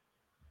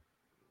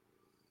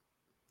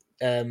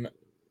 Mike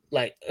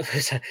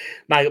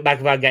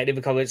McAvan getting in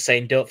the comments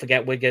saying, "Don't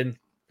forget Wigan,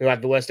 who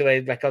had the worst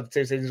away record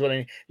 2 seasons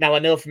running." Now, I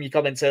know from your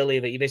comments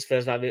earlier that you missed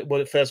first. One of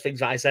the first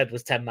things that I said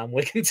was 10-man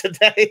Wigan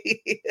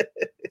today.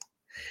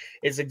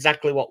 It's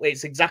exactly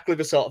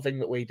the sort of thing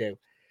that we do.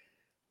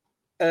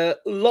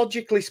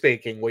 Logically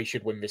speaking, we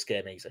should win this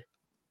game easy.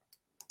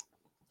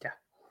 Yeah,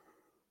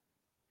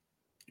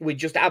 we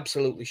just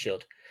absolutely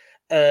should.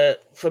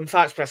 From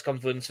Fart's press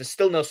conference, there's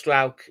still no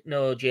Strauch,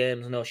 no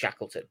James, no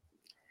Shackleton.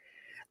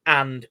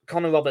 And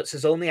Connor Roberts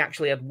has only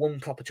actually had one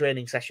proper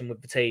training session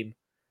with the team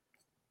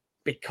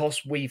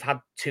because we've had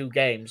 2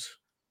 games.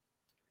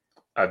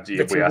 And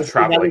we are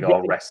travelling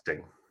or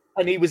resting.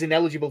 And he was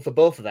ineligible for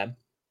both of them.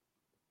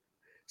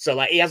 So,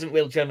 like, he hasn't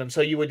really trained them.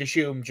 So you would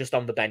assume just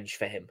on the bench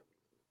for him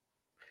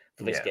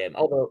for this game.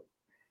 Although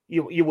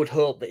you would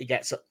hope that he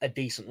gets a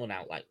decent run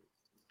out, like,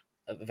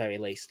 at the very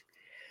least.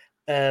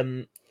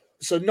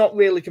 So not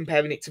really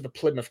comparing it to the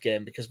Plymouth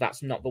game because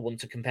that's not the one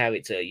to compare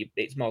it to.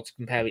 It's more to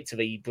compare it to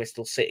the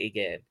Bristol City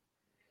game.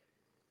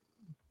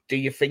 Do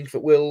you think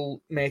that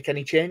we'll make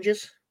any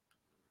changes?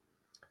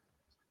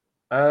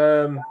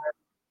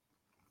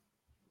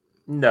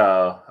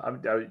 No,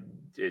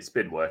 it's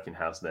been working,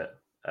 hasn't it?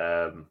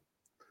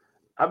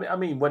 I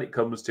mean, when it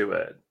comes to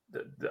it,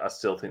 I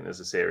still think there's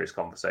a serious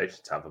conversation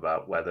to have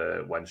about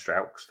whether, when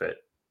Strauch's fit,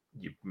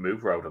 you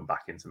move Roden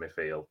back into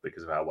midfield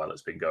because of how well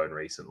it's been going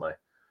recently.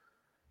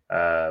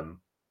 But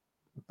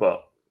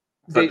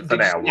for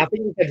now, I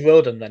think you said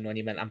Roden then when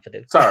you meant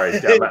Ampadu. Sorry, I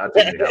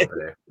didn't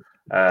mean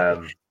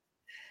Ampadu.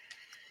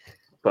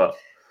 But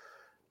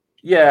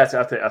yeah,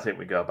 I think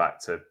we go back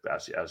to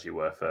as you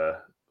were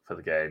for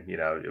the game. You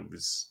know, it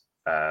was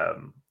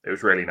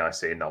really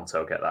nice seeing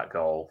Nonto get that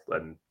goal,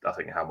 and I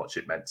think how much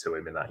it meant to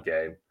him in that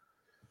game.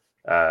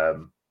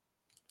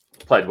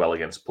 Played well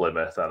against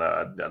Plymouth, and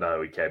I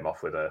know he came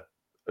off with a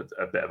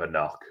bit of a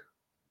knock.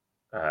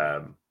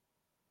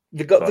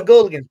 The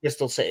goal against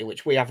Bristol City,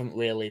 which we haven't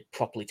really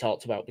properly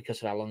talked about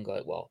because of how long ago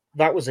it was,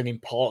 that was an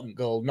important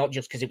goal, not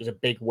just because it was a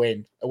big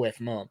win away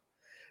from home,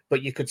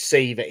 but you could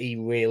see that he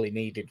really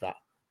needed that.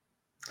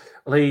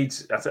 Well, I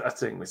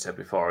think we said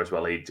before as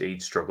well,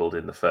 he'd struggled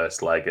in the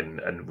first leg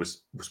and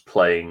was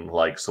playing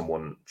like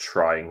someone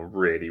trying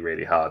really,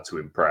 really hard to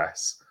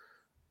impress,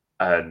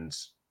 and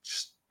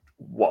just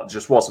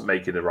wasn't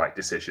making the right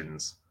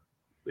decisions.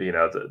 You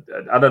know,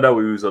 I don't know,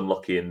 he was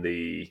unlucky in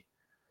the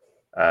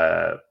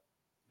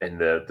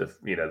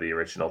the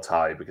original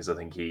tie because I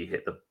think he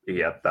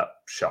had that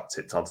shot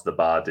tipped onto the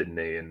bar, didn't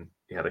he? And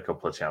he had a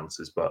couple of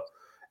chances, but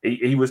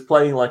he was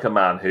playing like a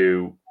man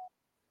who,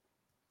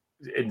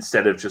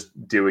 instead of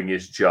just doing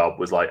his job,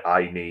 was like,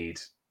 I need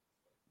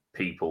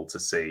people to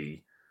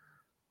see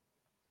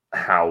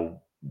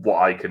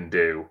what I can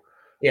do.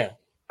 Yeah.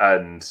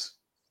 And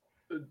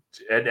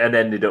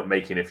ended up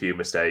making a few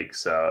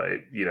mistakes. So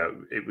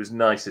it was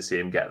nice to see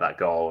him get that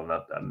goal,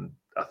 and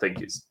I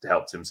think it's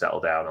helped him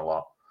settle down a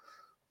lot.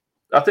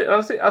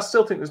 I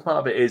still think this part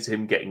of it is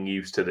him getting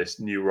used to this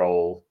new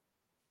role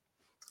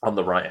on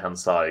the right hand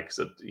side,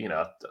 because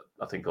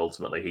I think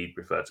ultimately he'd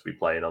prefer to be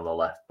playing on the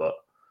left, but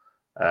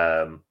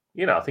I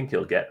think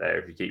he'll get there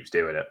if he keeps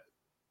doing it.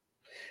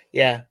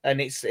 Yeah,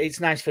 and it's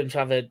nice for him to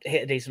have hit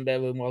a decent bit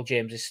of room while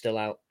James is still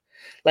out.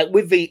 Like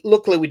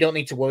luckily we don't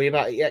need to worry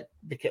about it yet.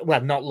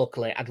 Well, not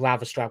luckily. I'd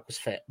rather Strauch was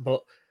fit,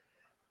 but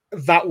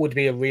that would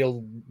be a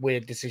real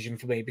weird decision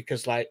for me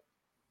because like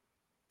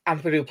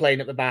Ampadu playing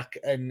at the back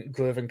and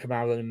Grove and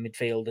Kamara in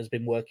midfield has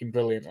been working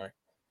brilliantly.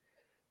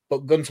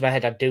 But gun to my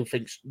head, I do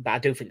think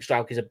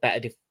Strauch is a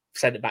better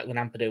centre back than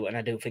Ampadu, and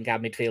I do think our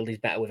midfield is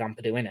better with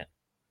Ampadu in it.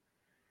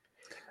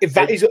 If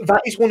that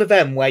is one of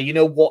them where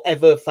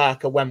whatever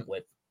Farker went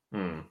with,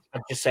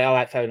 I'd just say all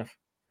right, fair enough,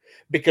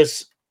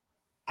 because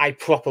I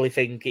properly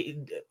think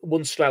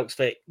once Strauch's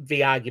fit,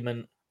 the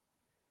argument.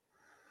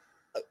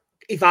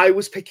 If I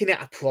was picking it,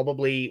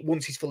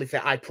 once he's fully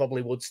fit, I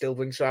probably would still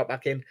bring Strauch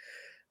back in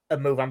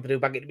and move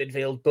Ampadu back into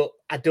midfield. But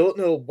I don't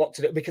know what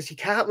to do because he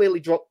can't really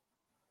drop,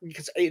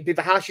 because it'd be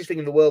the harshest thing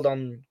in the world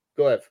on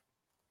Goev.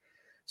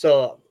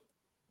 So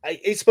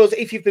I suppose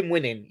if you've been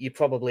winning, you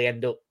probably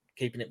end up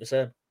keeping it the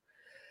same.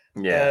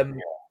 Yeah.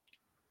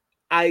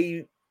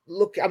 I'm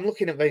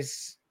looking at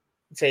this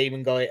team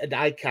and going, and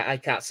I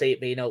can't see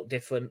it being out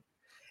different.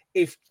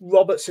 If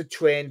Roberts had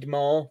trained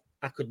more,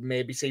 I could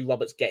maybe see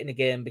Roberts getting a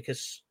game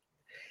because,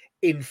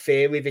 in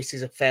theory, this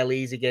is a fairly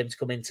easy game to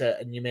come into,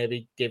 and you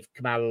maybe give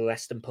Kamara a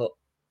rest and put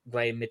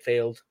Gray in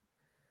midfield.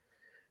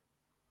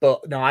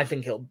 But no, I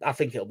think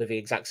it'll be the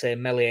exact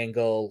same. Meslier in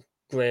goal,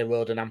 Gray,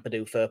 Roden,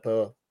 Ampadu,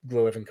 Firpo,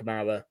 Grove and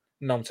Kamara,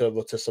 Nonto,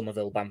 Rutter,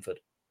 Somerville, Bamford.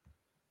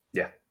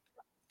 Yeah.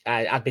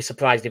 I'd be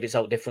surprised if it's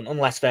out different,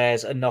 unless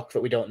there's a knock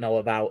that we don't know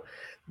about.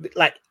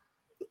 Like,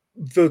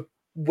 the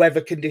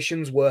weather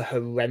conditions were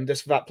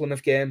horrendous for that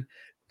Plymouth game.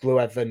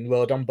 Grove and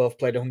Rodon both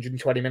played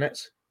 120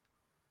 minutes.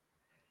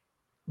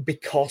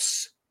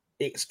 Because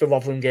it's the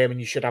Rotherham game and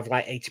you should have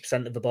like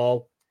 80% of the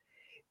ball.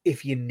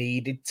 If you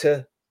needed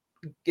to,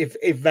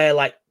 if they're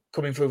like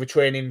coming through the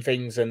training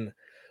things and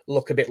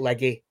look a bit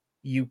leggy,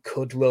 you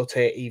could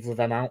rotate either of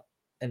them out,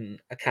 and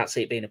I can't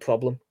see it being a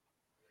problem.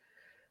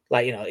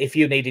 Like, if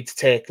you needed to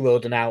take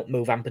Roden out,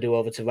 move Ampadu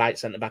over to right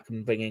centre back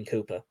and bring in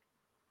Cooper,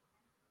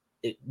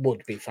 it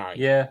would be fine.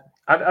 Yeah,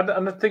 and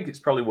I think it's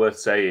probably worth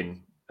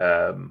saying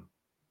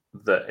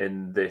that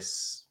in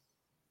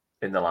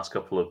the last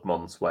couple of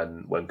months,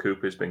 when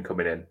Cooper's been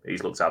coming in,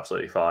 he's looked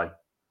absolutely fine.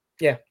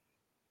 Yeah.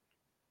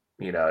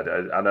 And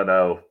I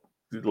know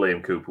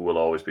Liam Cooper will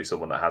always be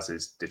someone that has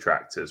his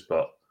detractors,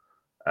 but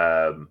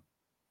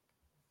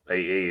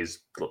he has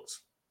looked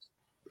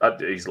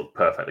He's looked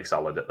perfectly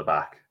solid at the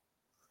back.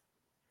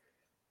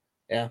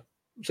 Yeah.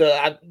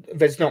 So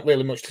there's not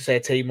really much to say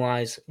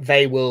team-wise.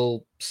 They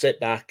will sit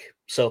back,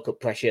 soak up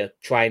pressure,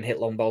 try and hit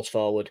long balls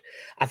forward.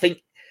 I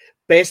think,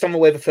 based on the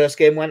way the first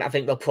game went, I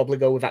think they'll probably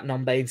go with that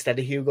Nombe instead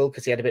of Hugo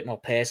because he had a bit more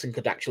pace and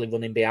could actually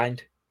run in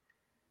behind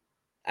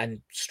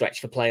and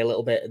stretch the play a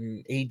little bit.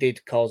 And he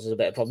did cause us a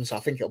bit of problems, so I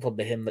think it'll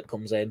probably be him that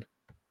comes in.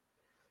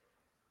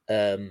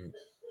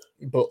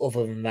 But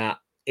other than that,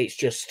 it's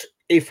just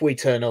if we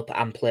turn up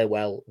and play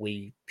well,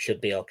 we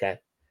should be okay.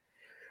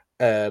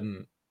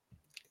 There's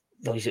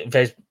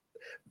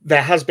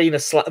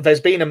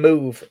been a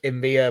move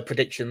in the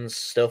predictions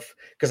stuff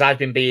because I've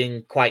been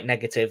being quite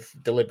negative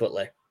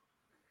deliberately.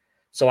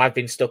 So I've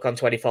been stuck on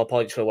 24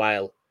 points for a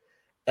while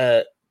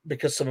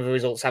because some of the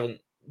results haven't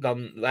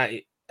gone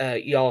right.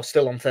 You're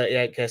still on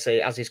 38,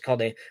 KC, as is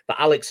Connie, but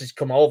Alex has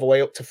come all the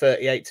way up to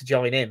 38 to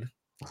join in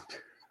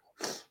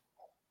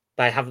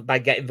by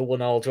getting the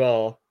 1-1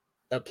 draw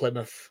at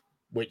Plymouth,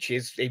 which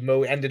is he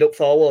ended up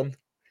 4-1.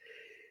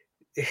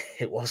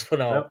 It was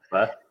 1-1.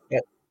 Yeah.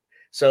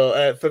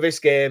 So for this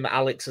game,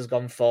 Alex has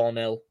gone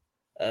 4-0.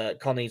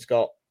 Connie has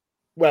got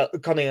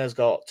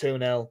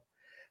 2-0.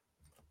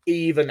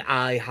 Even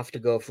I have to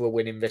go for a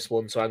win in this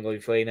one, so I'm going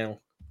 3-0.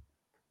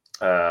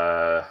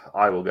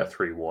 I will go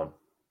 3-1.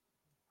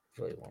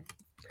 3-1.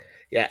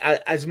 Yeah,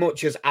 as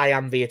much as I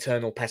am the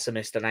eternal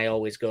pessimist, and I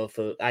always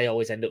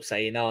end up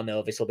saying, "Oh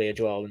no, this will be a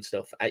draw" and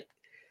stuff.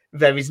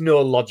 There is no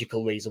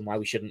logical reason why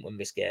we shouldn't win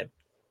this game.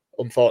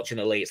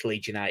 Unfortunately, it's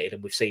Leeds United,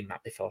 and we've seen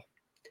that before.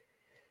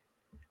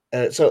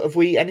 So, have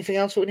we anything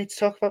else that we need to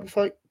talk about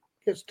before it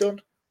gets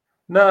done?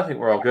 No, I think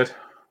we're all good.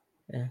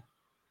 Yeah.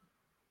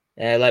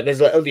 There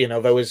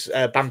was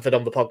Bamford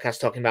on the podcast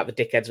talking about the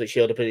dickheads that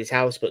showed up at his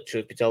house, but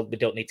truth be told, we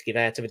don't need to give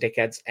air to the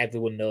dickheads.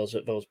 Everyone knows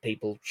that those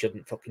people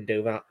shouldn't fucking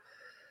do that.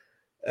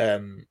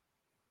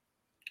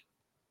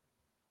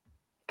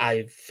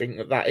 I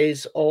think that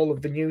is all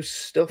of the news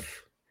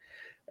stuff.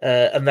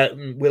 And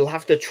then we'll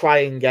have to try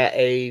and get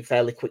a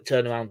fairly quick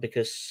turnaround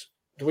because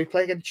do we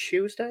play again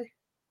Tuesday?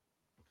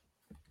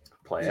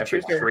 Play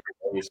every 3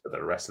 days for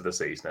the rest of the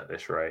season at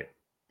this rate.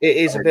 It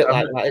is a bit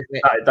like that, isn't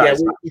it?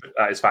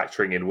 That is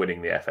factoring in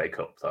winning the FA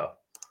Cup, though.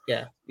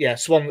 Yeah.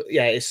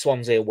 It's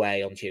Swansea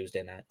away on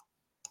Tuesday night.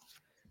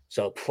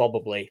 So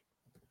probably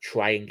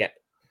try and get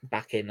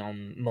back in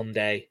on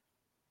Monday,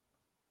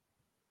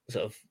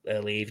 sort of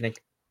early evening.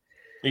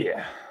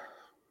 Yeah.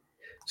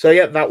 So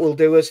yeah, that will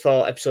do us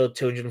for episode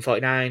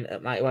 249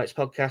 at Mighty White's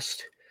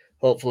podcast.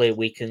 Hopefully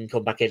we can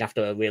come back in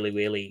after a really,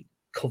 really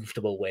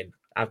comfortable win.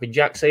 I've been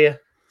Jack, see you.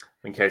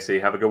 And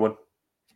KC, have a good one.